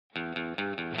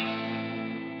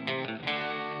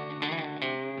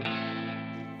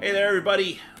Hey there,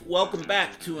 everybody. Welcome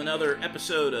back to another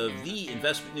episode of the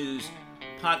Investment News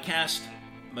podcast.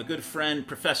 My good friend,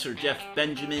 Professor Jeff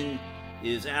Benjamin,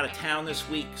 is out of town this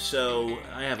week, so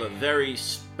I have a very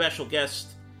special guest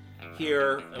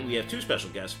here. We have two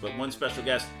special guests, but one special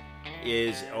guest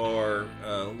is our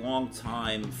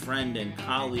longtime friend and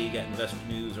colleague at Investment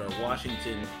News, our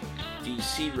Washington,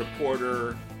 D.C.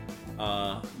 reporter,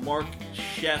 Mark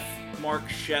Schoeff. Mark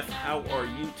Schoeff, how are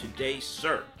you today,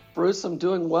 sir? Bruce, I'm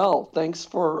doing well. Thanks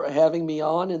for having me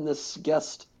on in this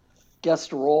guest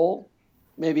role.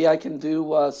 Maybe I can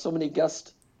do so many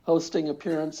guest hosting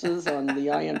appearances on the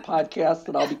IN podcast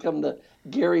that I'll become the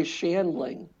Gary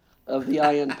Shandling of the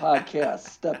IN podcast,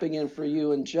 stepping in for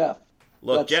you and Jeff.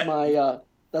 Look,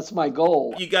 that's my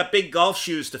goal. You got big golf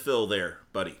shoes to fill there,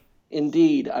 buddy.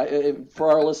 Indeed. For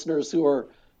our listeners who are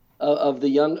of the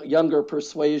younger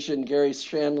persuasion, Gary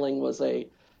Shandling was a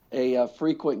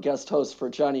frequent guest host for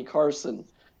Johnny Carson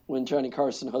when Johnny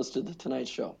Carson hosted The Tonight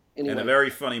Show. Anyway, and a very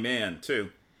funny man, too.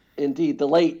 Indeed. The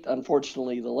late Gary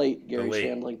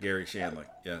Shandling. Gary Shandling,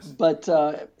 yes. But,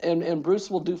 and Bruce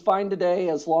will do fine today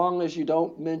as long as you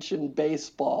don't mention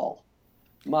baseball.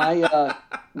 My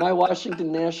Washington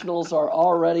Nationals are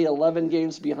already 11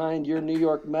 games behind your New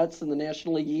York Mets in the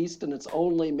National League East, and it's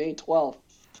only May 12th.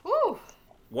 Woo!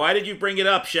 Why did you bring it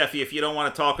up, Sheffy, if you don't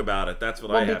want to talk about it? That's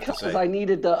what I have to say. Because I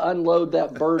needed to unload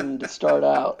that burden to start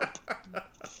out.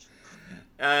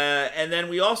 And then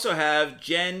we also have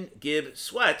Jen Gibbs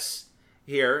Swets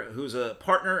here, who's a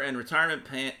partner and retirement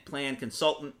plan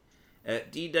consultant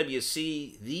at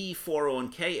DWC, the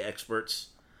 401k experts.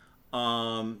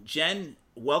 Jen,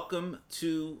 welcome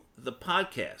to the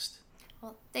podcast.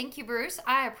 Well, thank you, Bruce.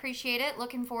 I appreciate it.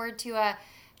 Looking forward to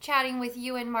chatting with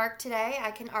you and Mark today. I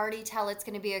can already tell it's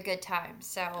going to be a good time.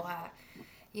 So,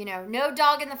 no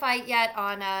dog in the fight yet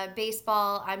on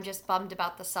baseball. I'm just bummed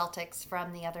about the Celtics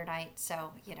from the other night.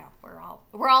 So,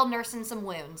 we're all nursing some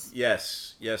wounds.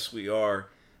 Yes, we are.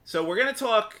 So we're going to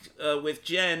talk with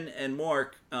Jen and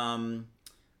Mark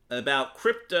about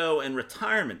crypto and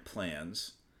retirement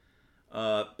plans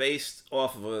based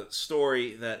off of a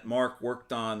story that Mark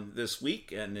worked on this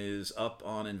week and is up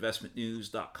on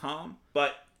InvestmentNews.com.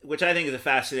 But which I think is a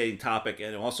fascinating topic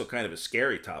and also kind of a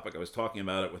scary topic. I was talking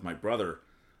about it with my brother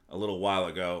a little while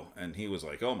ago, and he was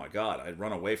like, "Oh my God, I'd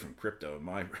run away from crypto and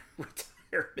my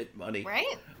retirement money."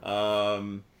 Right.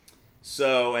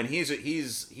 So, and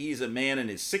he's a man in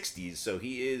his 60s, so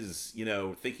he is,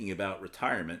 thinking about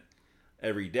retirement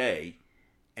every day.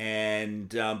 And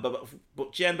but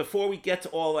Jen, before we get to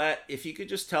all that, if you could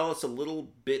just tell us a little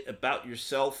bit about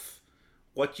yourself,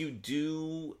 what you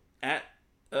do at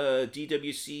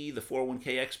DWC, the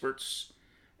 401k experts,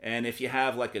 and if you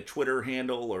have like a Twitter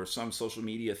handle or some social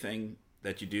media thing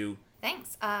that you do.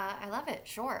 Thanks. I love it.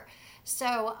 Sure.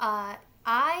 So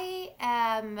I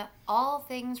am all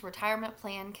things retirement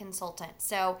plan consultant.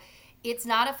 So it's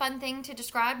not a fun thing to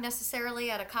describe necessarily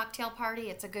at a cocktail party.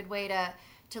 It's a good way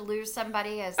to lose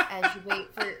somebody as you wait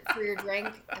for your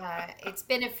drink. It's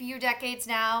been a few decades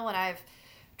now, and I've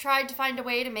tried to find a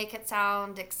way to make it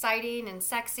sound exciting and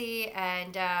sexy,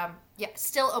 and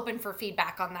still open for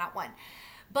feedback on that one.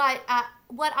 But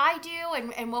what I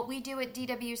do and what we do at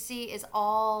DWC is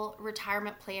all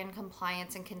retirement plan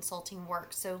compliance and consulting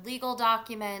work. So legal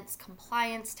documents,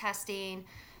 compliance testing,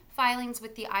 filings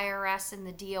with the IRS and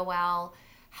the DOL,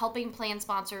 helping plan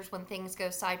sponsors when things go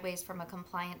sideways from a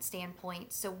compliance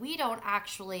standpoint. So we don't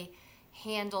actually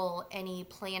handle any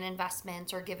plan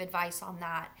investments or give advice on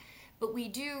that. But we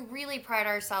do really pride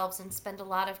ourselves and spend a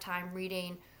lot of time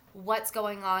reading what's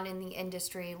going on in the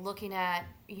industry, looking at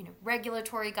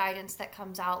regulatory guidance that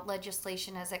comes out,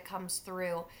 legislation as it comes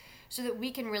through, so that we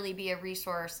can really be a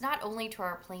resource not only to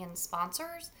our plan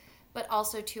sponsors, but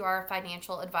also to our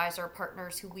financial advisor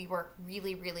partners who we work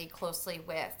really, really closely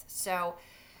with. So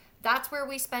that's where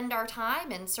we spend our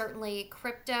time, and certainly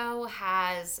crypto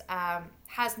has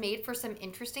made for some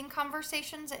interesting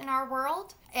conversations in our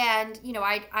world. And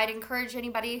I'd encourage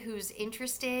anybody who's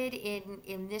interested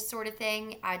in this sort of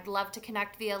thing. I'd love to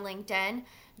connect via LinkedIn.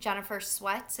 Jennifer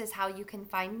Swets is how you can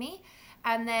find me.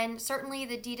 And then certainly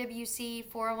the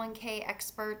DWC 401k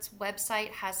experts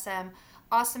website has some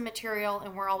awesome material,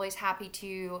 and we're always happy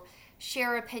to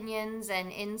share opinions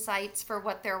and insights for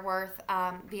what they're worth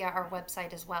via our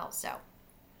website as well. So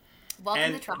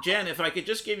welcome to Trump. Jen, if I could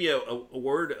just give you a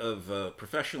word of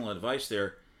professional advice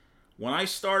there. When I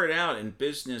started out in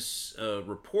business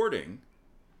reporting,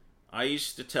 I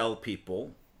used to tell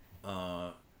people,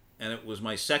 and it was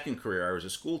my second career. I was a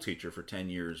school teacher for 10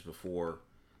 years before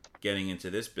getting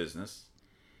into this business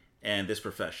and this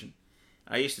profession.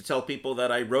 I used to tell people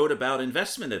that I wrote about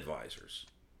investment advisors.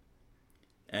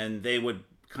 and they would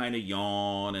kind of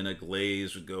yawn, and a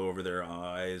glaze would go over their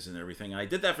eyes and everything. I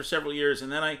did that for several years,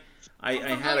 and then I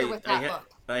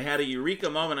had a eureka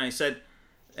moment. I said,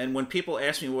 and when people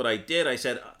asked me what I did, I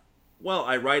said, well,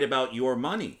 I write about your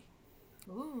money.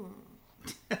 Ooh.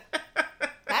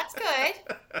 That's good.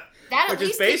 That Which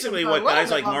is basically what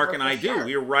guys like Mark and I do. Sure.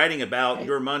 We're writing about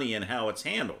your money and how it's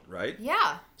handled, right?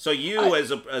 Yeah. So you,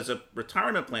 as a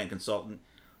retirement plan consultant,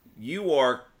 you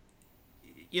are,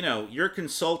 you're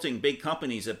consulting big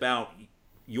companies about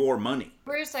your money.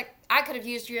 Bruce, I could have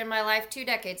used you in my life 2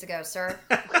 decades ago, sir.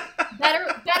 better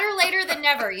later than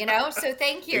never, So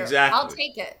thank you. Exactly. I'll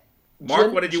take it. Mark,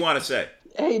 Jen, what did you want to say?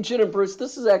 Hey, Jen and Bruce,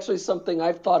 this is actually something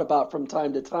I've thought about from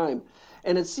time to time.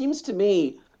 And it seems to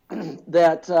me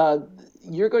that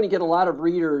you're going to get a lot of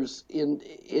readers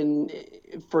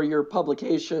for your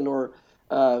publication or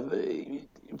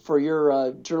for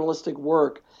your journalistic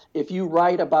work if you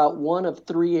write about one of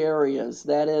 3 areas,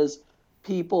 that is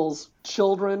people's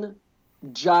children,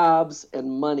 jobs, and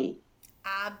money.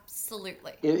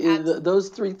 Absolutely. Those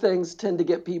 3 things tend to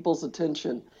get people's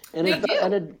attention. And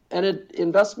at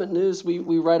Investment News, we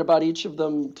write about each of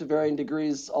them to varying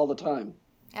degrees all the time.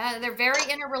 They're very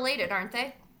interrelated, aren't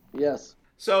they? Yes.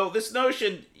 So this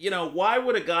notion, why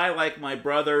would a guy like my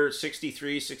brother,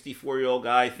 63, 64-year-old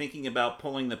guy, thinking about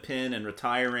pulling the pin and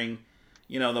retiring,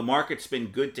 the market's been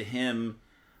good to him,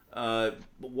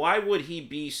 why would he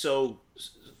be so,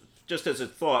 just as a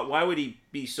thought, why would he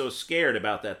be so scared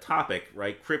about that topic,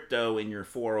 right? Crypto in your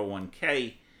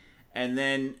 401k, and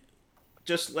then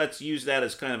just let's use that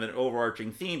as kind of an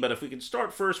overarching theme. But if we could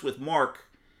start first with Mark.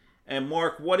 And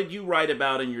Mark, what did you write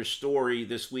about in your story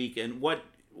this week? And what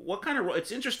kind of,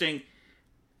 it's interesting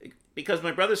because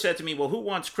my brother said to me, well, who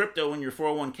wants crypto in your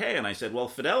 401k? And I said, well,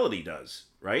 Fidelity does,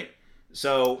 right?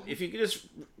 So if you could just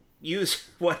use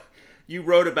what you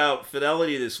wrote about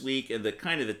Fidelity this week and the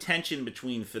kind of the tension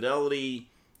between Fidelity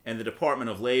and the Department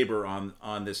of Labor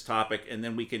on this topic, and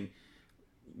then we can,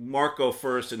 Mark go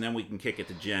first, and then we can kick it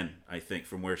to Jen, I think,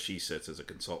 from where she sits as a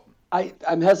consultant.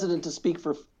 I'm hesitant to speak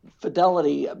for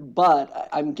Fidelity, but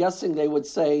I'm guessing they would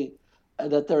say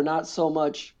that they're not so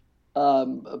much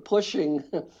pushing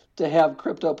to have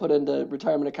crypto put into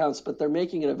retirement accounts, but they're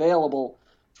making it available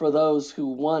for those who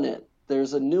want it.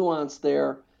 There's a nuance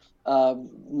there,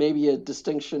 maybe a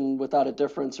distinction without a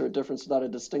difference or a difference without a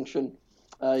distinction.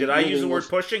 Did I use the word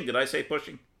pushing? Did I say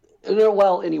pushing? No,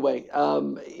 well, anyway,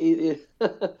 they're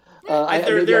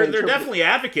definitely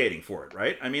advocating for it,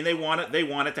 right? I mean, they want it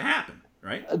to happen,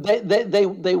 right?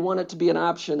 They want it to be an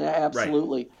option,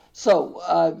 absolutely. Right. So,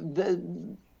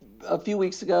 a couple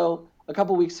weeks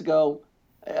ago,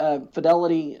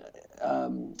 Fidelity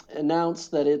announced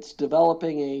that it's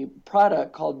developing a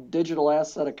product called the digital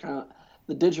asset account,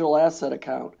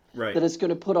 right, that it's going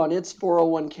to put on its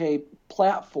 401k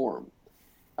platform.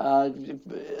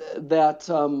 That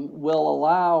will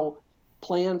allow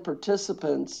plan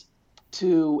participants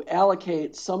to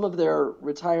allocate some of their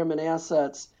retirement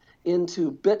assets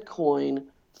into Bitcoin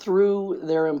through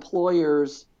their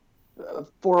employer's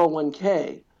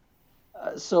 401k.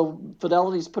 So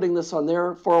Fidelity's putting this on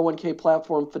their 401k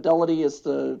platform. Fidelity is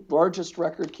the largest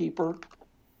record keeper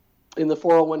in the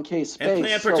 401k space. And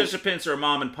plan participants are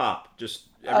mom and pop, just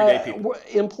everyday people.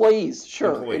 Employees,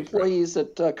 sure. Employees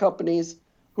right. At companies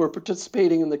who are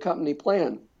participating in the company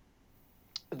plan.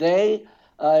 They,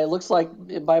 it looks like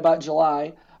by about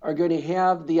July, are going to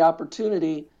have the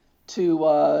opportunity to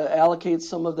allocate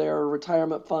some of their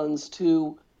retirement funds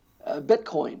to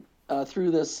Bitcoin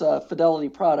through this Fidelity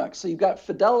product. So you've got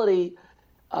Fidelity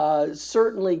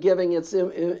certainly giving its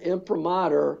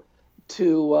imprimatur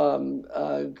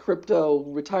to crypto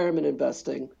retirement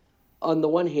investing on the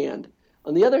one hand.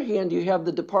 On the other hand, you have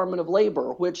the Department of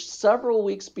Labor, which several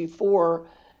weeks before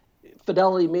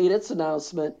Fidelity made its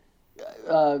announcement,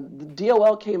 the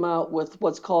DOL came out with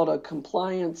what's called a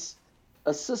compliance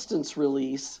assistance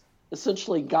release,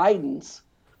 essentially guidance,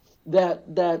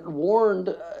 that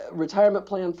warned retirement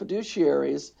plan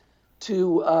fiduciaries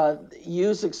to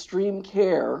use extreme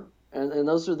care, and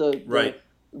those are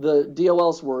the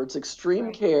DOL's words, extreme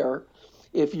right. care,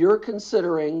 if you're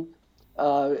considering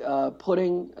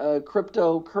putting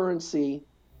cryptocurrency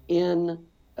in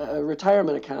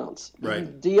retirement accounts.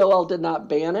 Right. DOL did not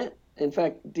ban it. In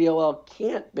fact, DOL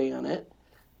can't ban it.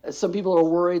 Some people are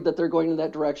worried that they're going in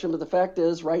that direction, but the fact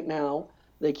is, right now,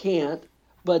 they can't.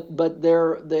 But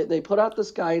they put out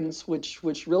this guidance, which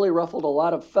really ruffled a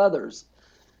lot of feathers.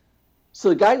 So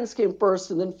the guidance came first,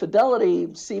 and then Fidelity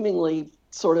seemingly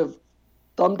sort of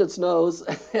thumbed its nose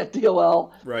at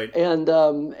DOL, right, and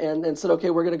said,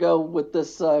 okay, we're going to go with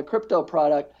this crypto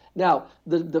product. Now,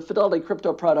 the Fidelity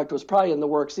crypto product was probably in the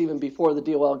works even before the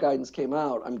DOL guidance came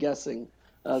out, I'm guessing,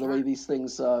 the way these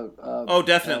things. Oh,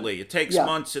 definitely. It takes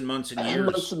months and months and years.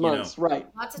 Months and months, right.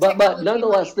 Lots of But technology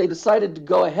nonetheless, they decided to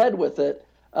go ahead with it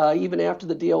even after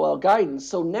the DOL guidance.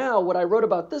 So now what I wrote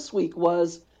about this week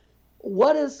was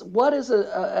what is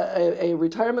a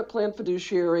retirement plan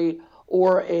fiduciary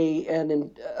or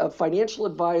a financial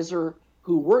advisor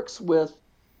who works with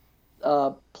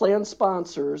plan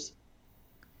sponsors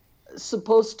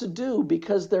supposed to do,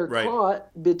 because they're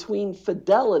caught between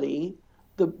Fidelity,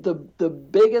 the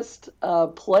biggest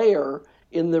player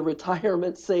in the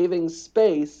retirement savings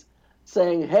space,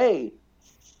 saying, hey,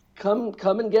 come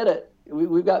and get it.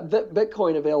 We've got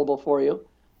Bitcoin available for you.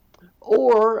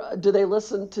 Or do they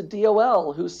listen to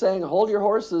DOL, who's saying, hold your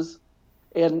horses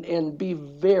and be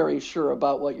very sure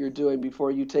about what you're doing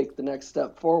before you take the next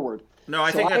step forward? No,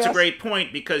 I think that's a great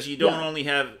point, because you don't only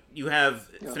have, you have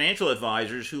financial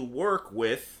advisors who work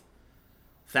with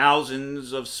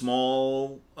thousands of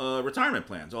small retirement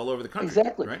plans all over the country.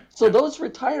 Exactly. Right? So those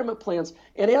retirement plans,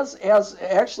 and as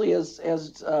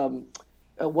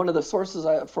one of the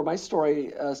sources for my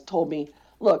story told me,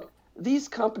 look, these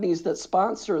companies that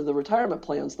sponsor the retirement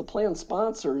plans, the plan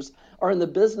sponsors, are in the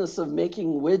business of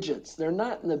making widgets. They're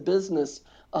not in the business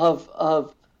of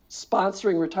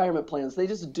sponsoring retirement plans. They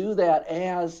just do that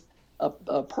as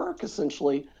a perk,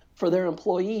 essentially, for their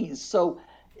employees. So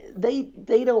they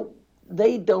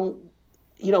don't,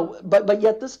 but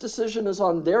yet this decision is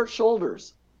on their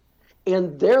shoulders.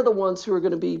 And they're the ones who are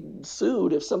going to be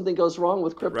sued if something goes wrong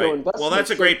with crypto investments. Well,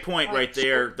 that's a great point right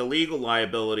there, the legal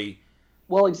liability.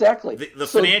 Well, exactly. The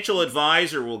financial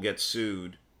advisor will get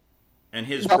sued, and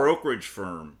his brokerage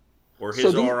firm, or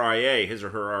his RIA, his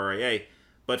or her RIA.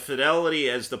 But Fidelity,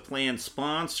 as the plan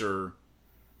sponsor,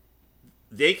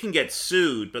 they can get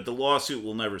sued, but the lawsuit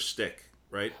will never stick,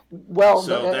 right? Well,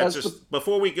 so that's just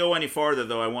before we go any farther,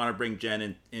 though. I want to bring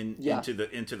Jen into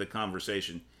the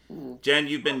conversation. Mm-hmm. Jen,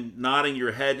 you've been nodding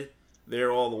your head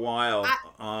there all the while.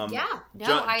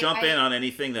 Jump in on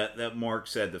anything that Mark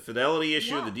said. The Fidelity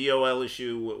issue, the DOL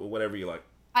issue, whatever you like.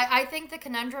 I think the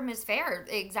conundrum is fair,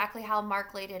 exactly how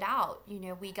Mark laid it out.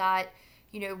 We got,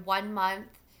 1 month,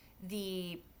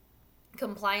 the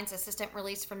compliance assistant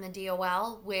release from the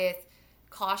DOL with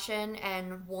caution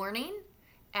and warning.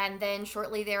 And then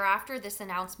shortly thereafter, this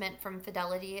announcement from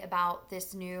Fidelity about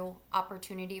this new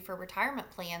opportunity for retirement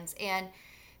plans. And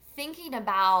thinking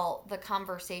about the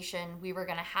conversation we were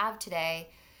going to have today,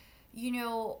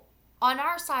 on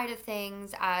our side of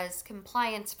things as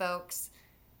compliance folks,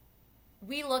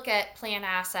 we look at plan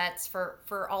assets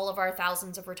for all of our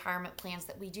thousands of retirement plans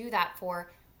that we do that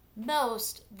for.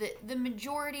 The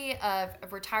majority of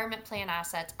retirement plan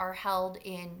assets are held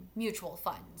in mutual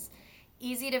funds.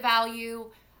 Easy to value,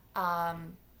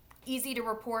 easy to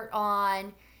report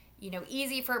on,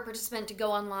 easy for a participant to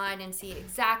go online and see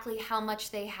exactly how much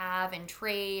they have and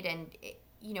trade and,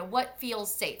 what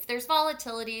feels safe. There's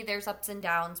volatility, there's ups and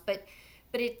downs, but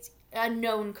it's a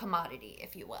known commodity,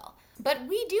 if you will. But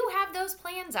we do have those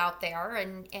plans out there,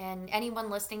 and anyone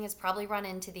listening has probably run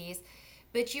into these.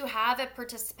 But you have a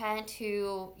participant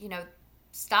who,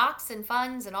 stocks and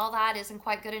funds and all that isn't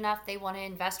quite good enough. They want to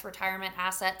invest retirement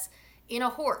assets in a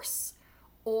horse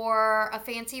or a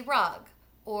fancy rug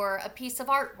or a piece of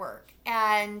artwork.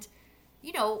 And,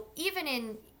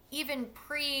 even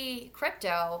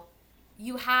pre-crypto,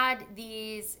 you had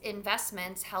these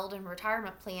investments held in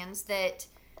retirement plans that,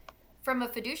 from a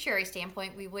fiduciary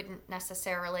standpoint, we wouldn't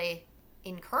necessarily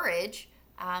encourage,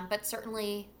 but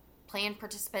certainly plan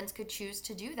participants could choose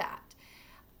to do that.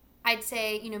 I'd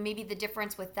say, maybe the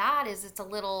difference with that is it's a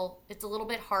little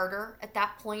bit harder. At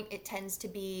that point, it tends to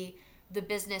be the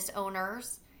business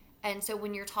owners. And so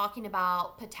when you're talking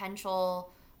about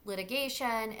potential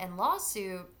litigation and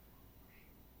lawsuit,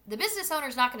 the business owner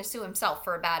is not going to sue himself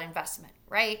for a bad investment,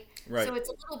 right? So it's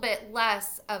a little bit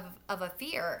less of a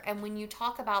fear. And when you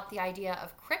talk about the idea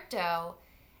of crypto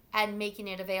and making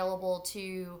it available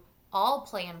to all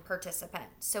plan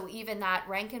participants, so even that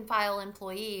rank and file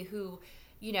employee who,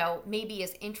 maybe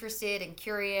is interested and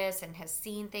curious and has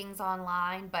seen things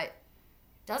online, but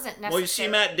doesn't necessarily. Well, you see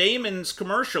Matt Damon's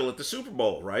commercial at the Super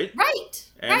Bowl, right? Right.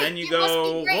 And then you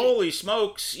go, holy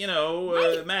smokes,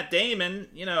 Matt Damon,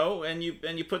 and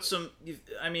you put some.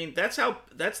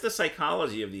 That's the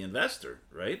psychology of the investor,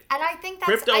 right? And I think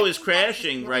crypto is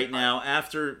crashing right now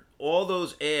after all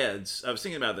those ads. I was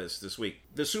thinking about this week.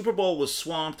 The Super Bowl was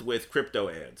swamped with crypto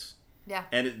ads. Yeah.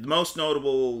 And the most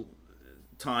notable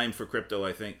time for crypto,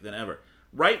 I think, than ever.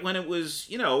 right when it was,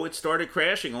 it started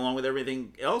crashing along with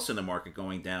everything else in the market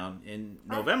going down in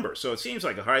November. So it seems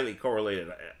like a highly correlated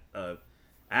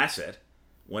asset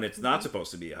when it's not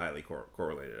supposed to be a highly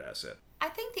correlated asset. I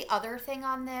think the other thing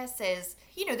on this is,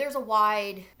 there's a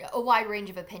wide range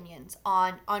of opinions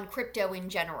on crypto in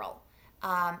general.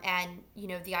 And,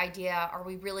 the idea, are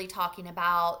we really talking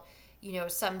about,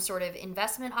 some sort of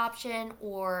investment option,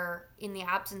 or in the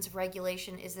absence of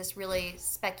regulation, is this really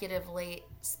speculative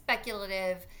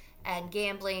and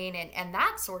gambling and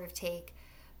that sort of take?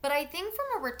 But I think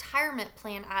from a retirement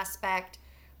plan aspect,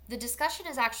 the discussion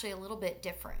is actually a little bit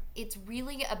different. It's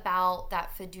really about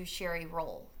that fiduciary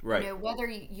role. Right. Whether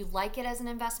you like it as an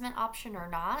investment option or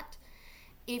not,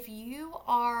 if you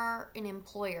are an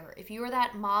employer, if you are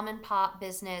that mom and pop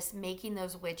business making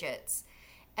those widgets,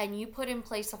 and you put in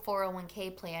place a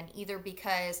 401k plan, either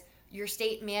because your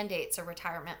state mandates a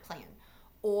retirement plan,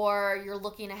 or you're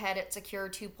looking ahead at Secure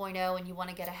 2.0 and you want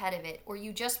to get ahead of it, or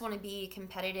you just want to be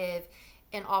competitive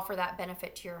and offer that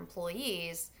benefit to your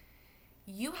employees,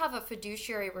 you have a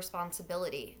fiduciary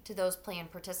responsibility to those plan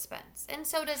participants. And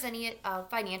so does any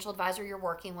financial advisor you're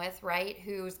working with, right,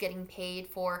 who's getting paid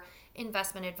for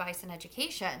investment advice and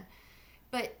education.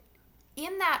 But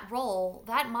in that role,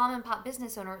 that mom and pop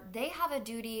business owner, they have a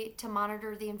duty to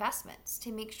monitor the investments,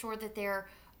 to make sure that they're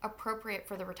appropriate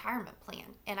for the retirement plan.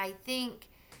 And I think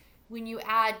when you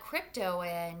add crypto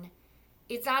in,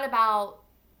 it's not about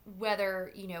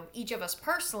whether, each of us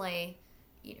personally,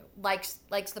 likes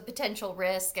the potential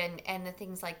risk and the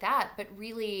things like that. But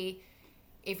really,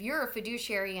 if you're a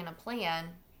fiduciary in a plan,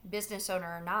 business owner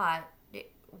or not,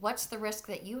 what's the risk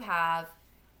that you have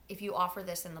if you offer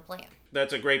this in the plan?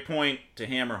 That's a great point to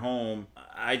hammer home.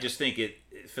 I just think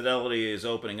Fidelity is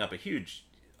opening up a huge,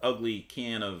 ugly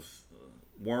can of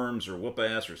worms or whoop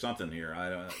ass or something here. I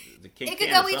don't. It could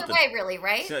go either way, really,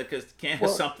 right? Because can of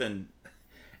something.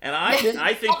 And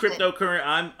I think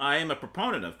cryptocurrency. I am a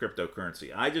proponent of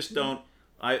cryptocurrency. I just don't.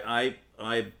 I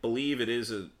believe it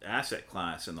is an asset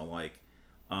class and the like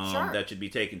that should be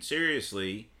taken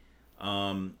seriously.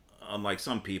 Unlike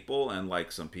some people and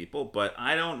like some people, but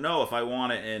I don't know if I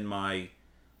want it in my,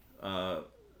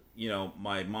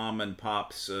 my mom and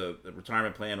pop's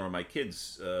retirement plan, or my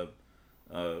kids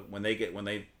when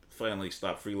they finally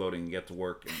stop freeloading and get to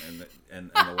work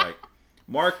and the like.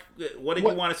 Mark, what did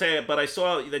you want to say? But I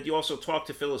saw that you also talked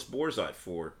to Phyllis Borzai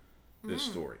for this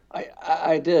story.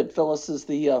 I did. Phyllis is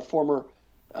the former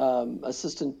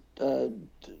Assistant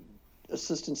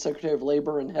Secretary of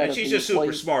Labor and head of the she's a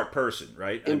super smart person,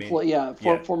 right?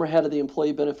 Former head of the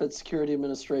Employee Benefits Security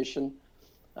Administration.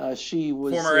 She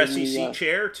was former SEC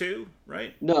chair too,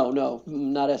 right? No,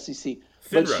 not SEC.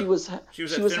 FINRA. But she was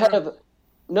FINRA? head of.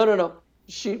 No.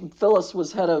 Phyllis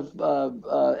was head of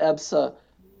EBSA,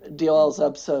 DOL's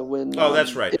EBSA when. Oh,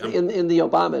 that's right. In the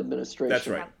Obama administration. That's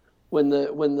right. When the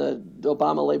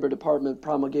Obama Labor Department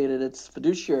promulgated its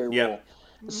fiduciary rule. Yep.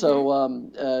 So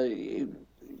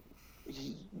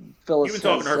Phyllis. You've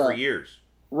been talking to her for years.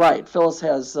 Right. Phyllis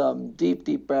has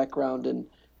deep background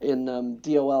in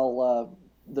DOL,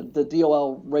 the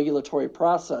DOL regulatory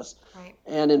process. Right.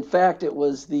 And in fact, it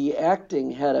was the acting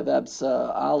head of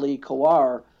EBSA, Ali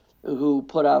Kawar, who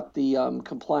put out the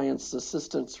compliance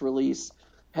assistance release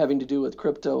having to do with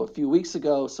crypto a few weeks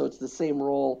ago. So it's the same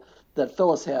role that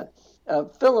Phyllis had.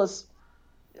 Phyllis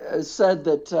said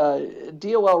that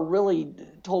DOL really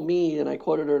told me, and I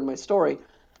quoted her in my story,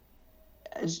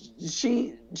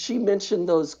 she mentioned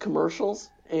those commercials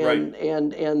and right.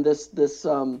 and this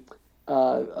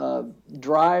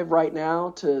drive right now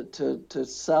to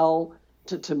sell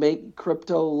to make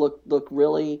crypto look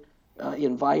really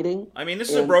inviting. I mean, this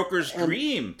is a broker's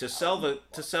dream to sell the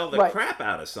right. crap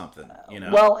out of something,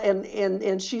 Well,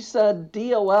 and she said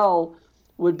DOL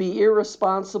would be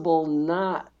irresponsible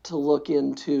not to look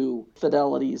into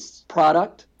Fidelity's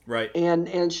product. Right.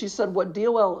 And she said what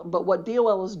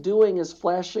DOL is doing is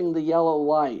flashing the yellow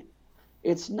light.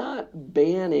 It's not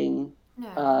banning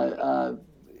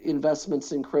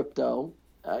investments in crypto,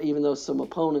 even though some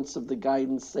opponents of the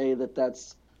guidance say that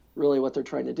that's really what they're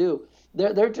trying to do.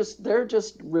 They're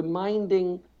just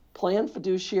reminding plan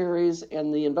fiduciaries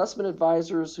and the investment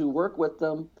advisors who work with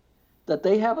them that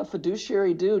they have a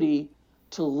fiduciary duty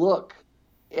to look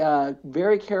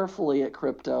very carefully at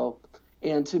crypto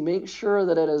and to make sure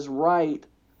that it is right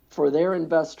for their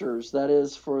investors, that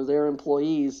is for their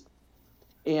employees,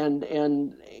 and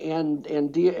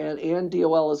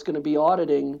DOL is going to be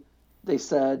auditing, they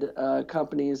said,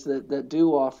 companies that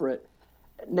do offer it.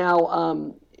 Now,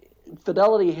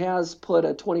 Fidelity has put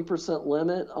a 20%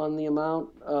 limit on the amount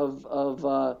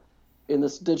of in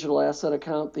this digital asset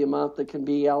account, the amount that can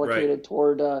be allocated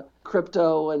toward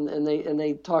crypto, and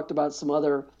they talked about some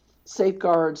other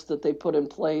safeguards that they put in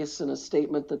place in a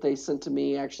statement that they sent to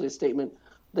me, actually a statement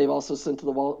they've also sent to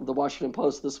the Washington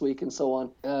Post this week and so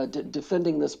on,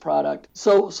 defending this product.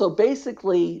 So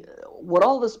basically, what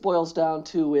all this boils down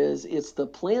to is it's the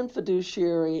plan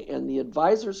fiduciary and the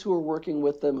advisors who are working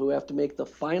with them who have to make the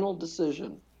final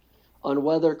decision on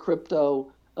whether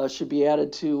crypto should be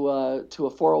added to a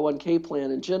 401k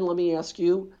plan. And Jen, let me ask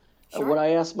you, Sure. when I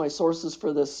asked my sources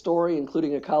for this story,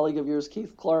 including a colleague of yours,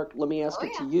 Keith Clark, let me ask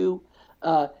it to you.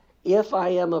 If I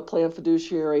am a plan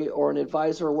fiduciary or an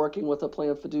advisor working with a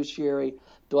plan fiduciary,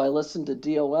 do I listen to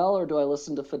DOL or do I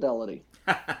listen to Fidelity?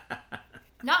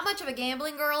 Not much of a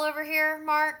gambling girl over here,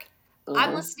 Mark.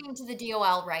 I'm listening to the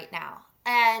DOL right now.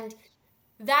 And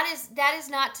that is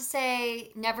not to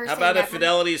say never How say about never. if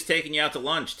Fidelity is taking you out to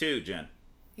lunch too, Jen?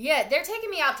 Yeah, they're taking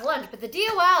me out to lunch, but the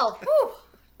DOL, whew,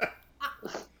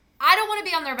 I don't want to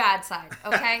be on their bad side,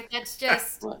 okay? That's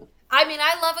just, I mean,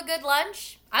 I love a good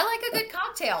lunch. I like a good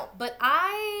cocktail, but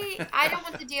I don't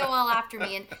want the DOL after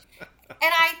me. And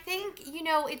I think,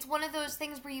 it's one of those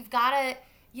things where you've got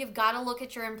to look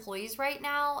at your employees right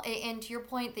now. And to your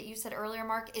point that you said earlier,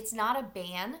 Mark, it's not a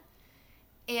ban.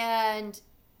 And,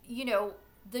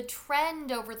 the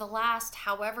trend over the last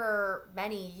however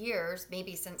many years,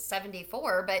 maybe since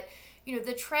 74, but,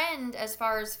 the trend as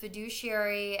far as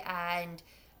fiduciary and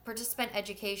participant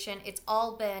education, it's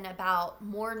all been about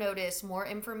more notice, more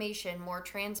information, more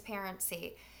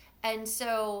transparency. And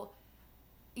so,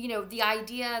 the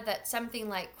idea that something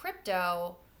like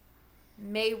crypto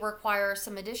may require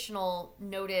some additional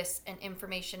notice and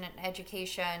information and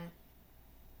education,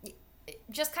 it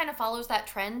just kind of follows that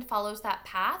trend, follows that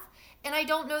path. And I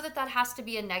don't know that has to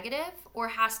be a negative or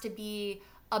has to be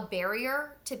a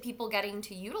barrier to people getting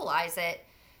to utilize it.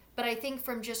 But I think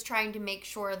from just trying to make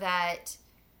sure that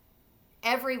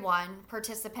everyone,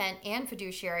 participant and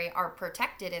fiduciary, are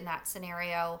protected in that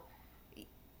scenario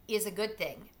is a good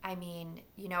thing. I mean,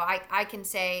 I can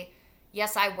say,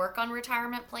 yes, I work on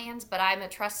retirement plans, but I'm a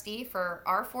trustee for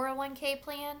our 401k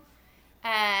plan.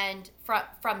 And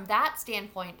from that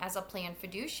standpoint, as a plan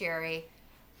fiduciary,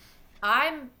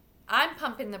 I'm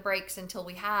pumping the brakes until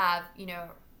we have,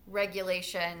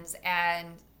 regulations and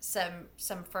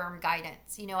some firm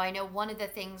guidance. I know one of the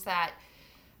things that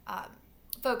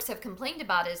folks have complained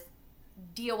about is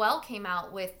DOL came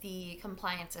out with the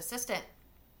compliance assistant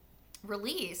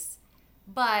release,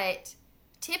 but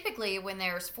typically when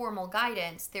there's formal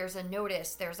guidance, there's a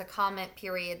notice, there's a comment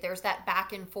period, there's that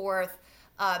back and forth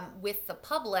with the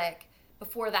public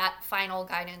before that final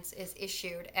guidance is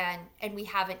issued, and we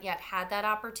haven't yet had that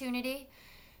opportunity.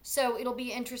 So it'll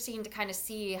be interesting to kind of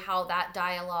see how that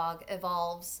dialogue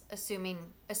evolves, assuming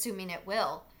it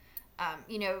will.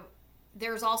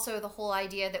 There's also the whole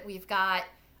idea that we've got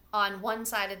on one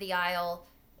side of the aisle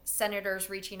senators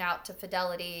reaching out to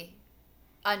Fidelity,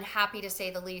 unhappy to say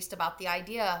the least about the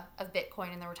idea of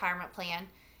Bitcoin in the retirement plan,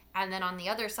 and then on the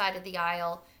other side of the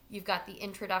aisle you've got the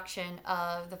introduction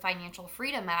of the Financial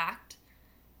Freedom Act,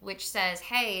 which says,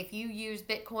 hey, if you use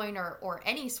Bitcoin or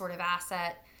any sort of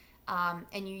asset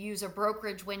and you use a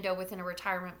brokerage window within a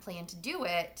retirement plan to do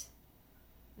it,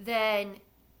 then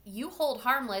you hold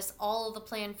harmless all of the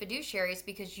plan fiduciaries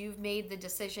because you've made the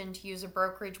decision to use a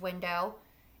brokerage window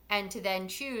and to then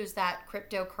choose that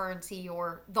cryptocurrency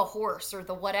or the horse or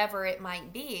the whatever it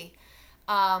might be.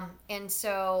 And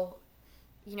so,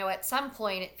 at some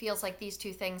point it feels like these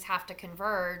two things have to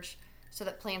converge so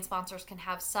that plan sponsors can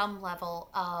have some level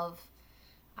of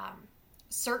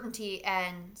certainty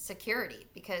and security,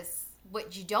 because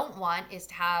what you don't want is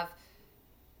to have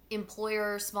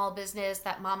employer, small business,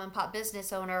 that mom and pop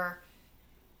business owner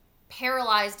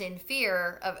paralyzed in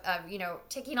fear of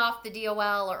ticking off the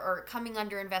DOL or coming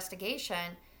under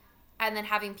investigation, and then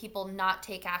having people not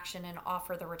take action and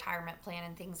offer the retirement plan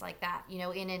and things like that,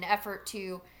 in an effort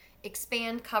to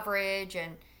expand coverage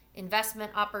and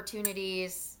investment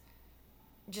opportunities.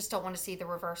 Just don't want to see the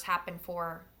reverse happen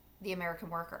for the American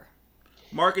worker.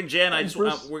 Mark and Jen,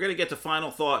 we're going to get to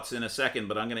final thoughts in a second,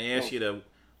 but I'm going to ask you to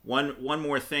one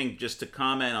more thing just to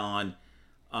comment on,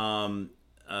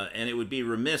 and it would be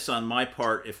remiss on my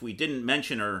part if we didn't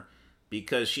mention her,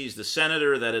 because she's the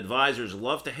senator that advisors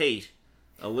love to hate,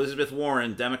 Elizabeth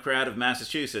Warren, Democrat of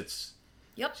Massachusetts.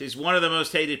 Yep. She's one of the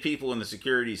most hated people in the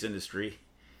securities industry,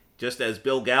 just as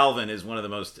Bill Galvin is one of the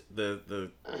most, the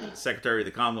Secretary of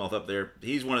the Commonwealth up there,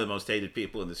 he's one of the most hated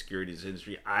people in the securities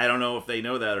industry. I don't know if they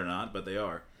know that or not, but they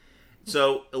are.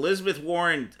 So Elizabeth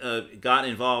Warren got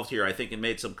involved here, I think, and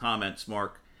made some comments,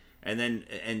 Mark, and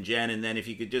Jen, and then if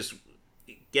you could just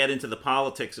get into the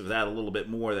politics of that a little bit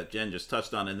more that Jen just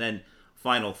touched on, and then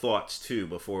final thoughts too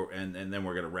before, and then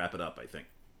we're going to wrap it up, I think.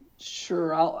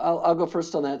 Sure, I'll go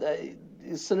first on that.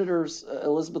 Senators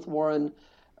Elizabeth Warren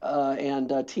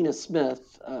and Tina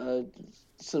Smith.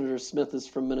 Senator Smith is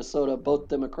from Minnesota, both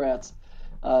Democrats.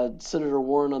 Senator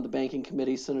Warren on the Banking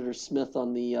Committee, Senator Smith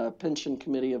on the Pension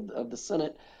Committee of the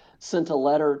Senate, sent a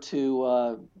letter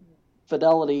to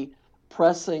Fidelity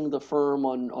pressing the firm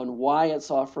on why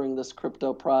it's offering this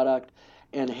crypto product,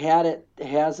 and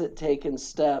has it taken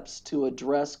steps to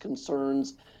address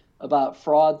concerns about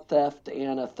fraud, theft,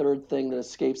 and a third thing that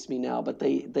escapes me now. But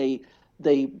they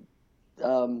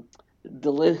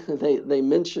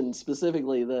mentioned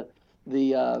specifically the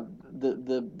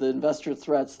investor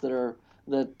threats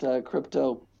that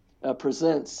crypto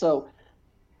presents. So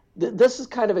this is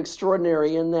kind of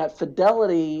extraordinary in that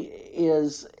Fidelity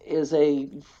is a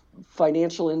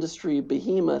financial industry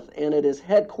behemoth, and it is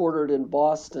headquartered in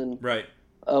Boston. Right.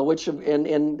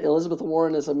 And Elizabeth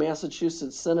Warren is a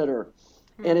Massachusetts senator.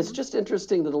 Mm-hmm. And it's just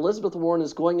interesting that Elizabeth Warren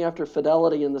is going after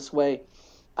Fidelity in this way.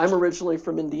 I'm originally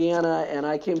from Indiana, and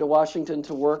I came to Washington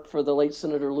to work for the late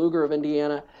Senator Lugar of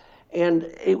Indiana. And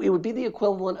it would be the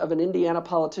equivalent of an Indiana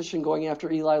politician going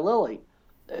after Eli Lilly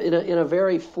in a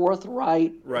very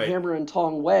forthright, right, hammer and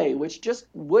tong way, which just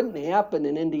wouldn't happen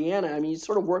in Indiana. I mean, you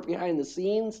sort of work behind the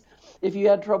scenes if you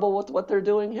had trouble with what they're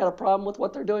doing, had a problem with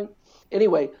what they're doing.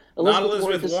 Anyway,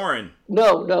 Elizabeth Warren.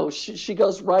 No, she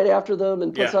goes right after them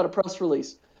and puts out a press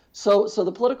release. So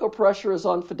the political pressure is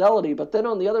on Fidelity, but then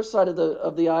on the other side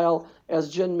of the aisle, as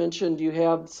Jen mentioned, you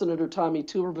have Senator Tommy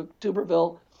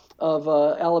Tuberville of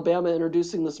Alabama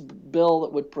introducing this bill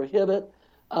that would prohibit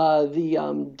it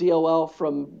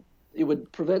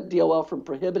would prevent DOL from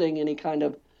prohibiting any kind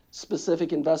of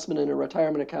specific investment in a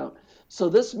retirement account. So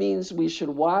this means we should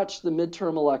watch the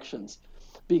midterm elections,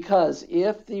 because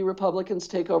if the Republicans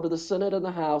take over the Senate and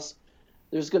the House,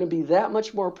 there's going to be that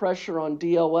much more pressure on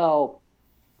DOL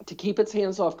to keep its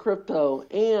hands off crypto,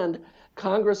 and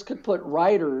Congress could put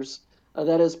riders,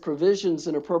 that is provisions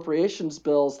in appropriations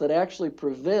bills that actually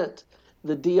prevent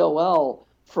the DOL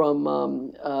from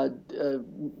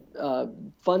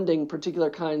funding particular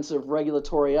kinds of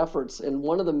regulatory efforts. And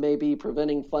one of them may be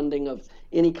preventing funding of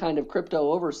any kind of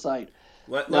crypto oversight.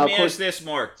 Let me ask this,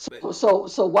 Mark.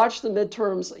 So watch the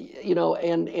midterms,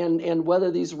 and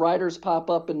whether these riders pop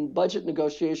up in budget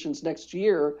negotiations next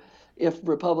year if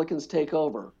Republicans take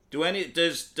over.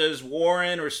 Does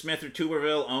Warren or Smith or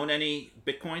Tuberville own any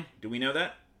Bitcoin? Do we know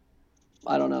that?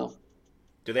 I don't know.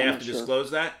 Do they have to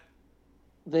disclose that?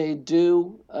 They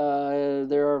do.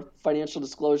 There are financial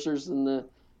disclosures in the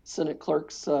Senate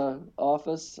clerk's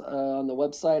office on the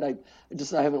website. I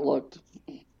haven't looked.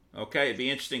 Okay, it'd be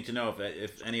interesting to know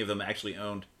if any of them actually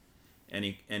owned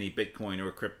any Bitcoin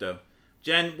or crypto.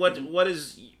 Jen, what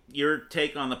is your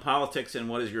take on the politics, and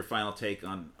what is your final take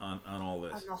on all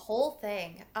this? On the whole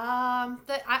thing,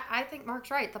 I think Mark's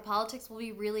right. The politics will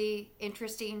be really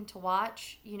interesting to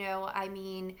watch.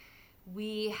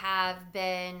 We have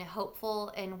been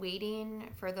hopeful and waiting,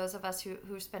 for those of us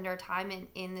who spend our time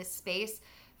in this space,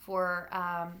 for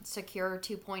Secure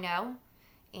 2.0.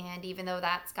 And even though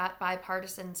that's got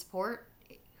bipartisan support,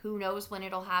 who knows when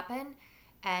it'll happen?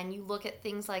 And you look at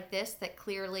things like this that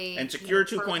clearly... And Secure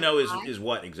 2.0 is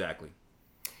what exactly?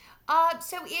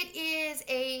 So it is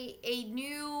a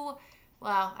new...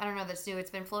 Well, I don't know if it's new.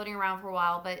 It's been floating around for a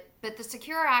while. But the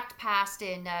Secure Act passed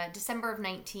in December of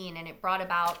 19, and it brought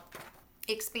about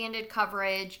expanded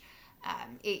coverage.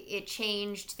 It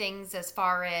changed things as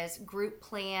far as group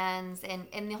plans.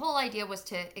 And the whole idea was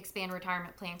to expand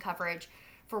retirement plan coverage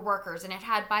for workers, and it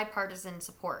had bipartisan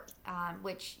support,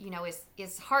 which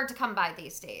is hard to come by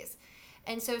these days.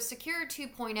 And so Secure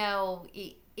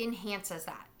 2.0 enhances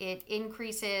that. It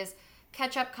increases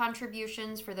catch-up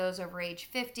contributions for those over age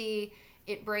 50.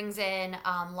 It brings in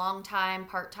long-time,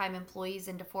 part-time employees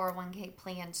into 401k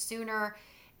plans sooner.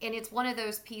 And it's one of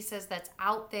those pieces that's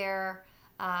out there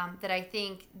that I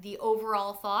think the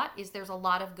overall thought is there's a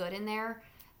lot of good in there.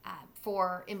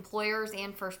 For employers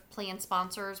and for plan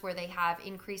sponsors, where they have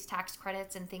increased tax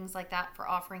credits and things like that for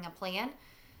offering a plan.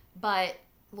 But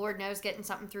Lord knows, getting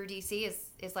something through DC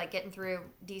is like getting through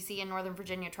DC and Northern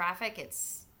Virginia traffic.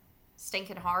 It's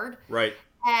stinking hard. Right.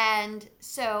 And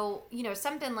so,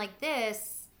 something like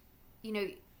this,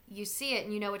 you see it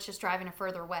and it's just driving a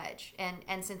further wedge.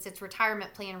 And since it's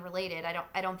retirement plan related,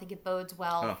 I don't think it bodes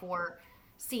well for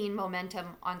seeing momentum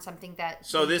on something that...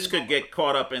 So this could get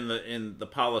caught up in the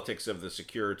politics of the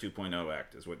Secure 2.0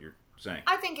 Act, is what you're saying.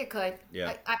 I think it could.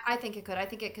 Yeah. I think it could. I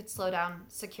think it could slow down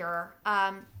Secure.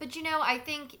 But, I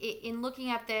think in looking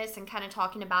at this and kind of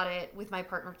talking about it with my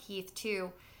partner Keith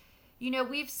too,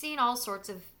 we've seen all sorts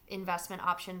of investment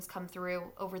options come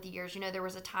through over the years. There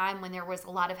was a time when there was a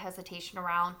lot of hesitation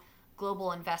around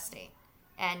global investing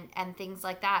and things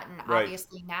like that. And Right.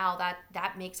 obviously now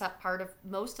that makes up part of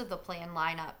most of the plan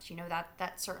lineups.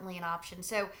 That's certainly an option.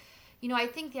 So, I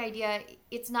think the idea,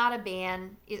 it's not a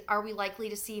ban. Are we likely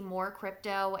to see more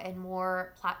crypto and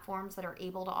more platforms that are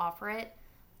able to offer it?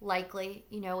 Likely.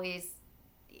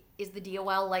 Is the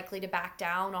DOL likely to back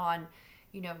down on,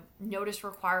 notice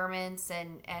requirements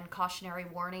and cautionary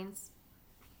warnings?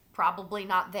 Probably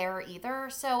not there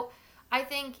either. So I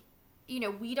think,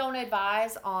 we don't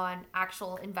advise on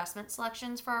actual investment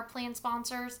selections for our plan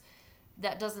sponsors.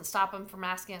 That doesn't stop them from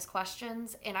asking us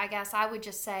questions. And I guess I would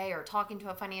just say, or talking to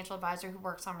a financial advisor who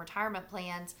works on retirement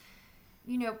plans,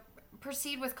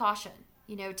 proceed with caution.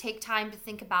 Take time to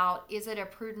think about, is it a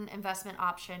prudent investment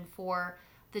option for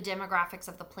the demographics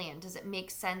of the plan? Does it make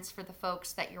sense for the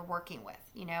folks that you're working with?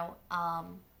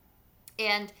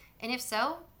 And if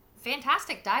so,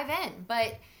 fantastic, dive in.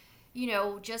 But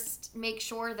just make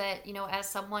sure that as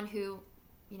someone who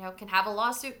can have a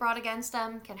lawsuit brought against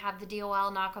them, can have the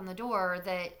DOL knock on the door,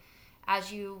 that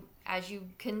as you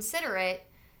consider it,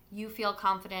 you feel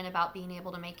confident about being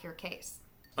able to make your case.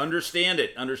 Understand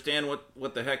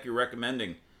what the heck you're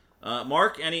recommending.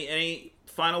 Mark, any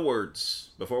final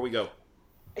words before we go?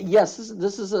 Yes,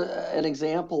 this is an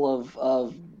example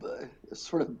of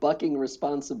sort of bucking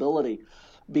responsibility,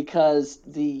 because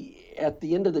at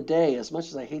the end of the day, as much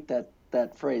as I hate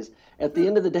that phrase, at the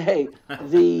end of the day,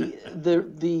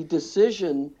 the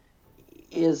decision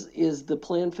is the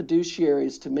plan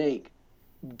fiduciaries to make.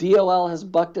 DOL has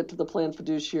bucked it to the plan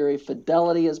fiduciary.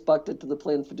 Fidelity has bucked it to the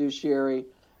plan fiduciary.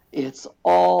 It's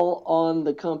all on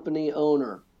the company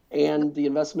owner and the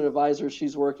investment advisor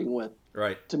she's working with,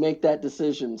 right, to make that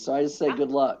decision. So I just say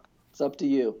good luck. It's up to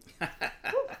you.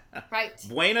 Right.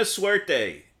 Buena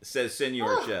suerte, says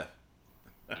Senor Chef.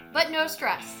 But no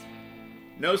stress.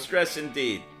 No stress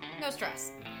indeed. No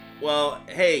stress. Well,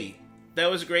 hey, that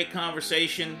was a great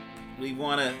conversation. We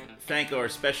want to thank our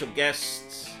special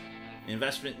guests,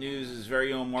 Investment News'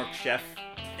 very own Mark Schoeff,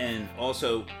 and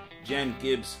also Jen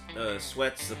Gibbs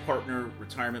Swets, the partner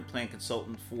retirement plan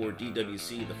consultant for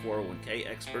DWC, the 401k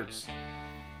experts.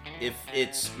 If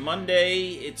it's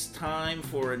Monday, it's time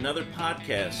for another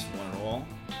podcast, one and all.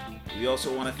 We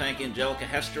also want to thank Angelica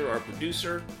Hester, our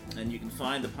producer, and you can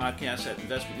find the podcast at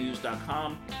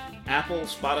investmentnews.com, Apple,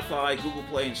 Spotify, Google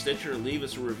Play, and Stitcher. Leave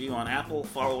us a review on Apple.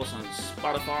 Follow us on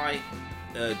Spotify.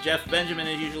 Jeff Benjamin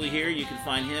is usually here. You can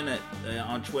find him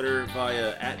on Twitter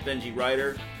via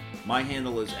 @BenjiWriter. My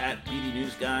handle is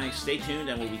 @BDNewsGuy. Stay tuned,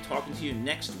 and we'll be talking to you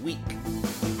next week.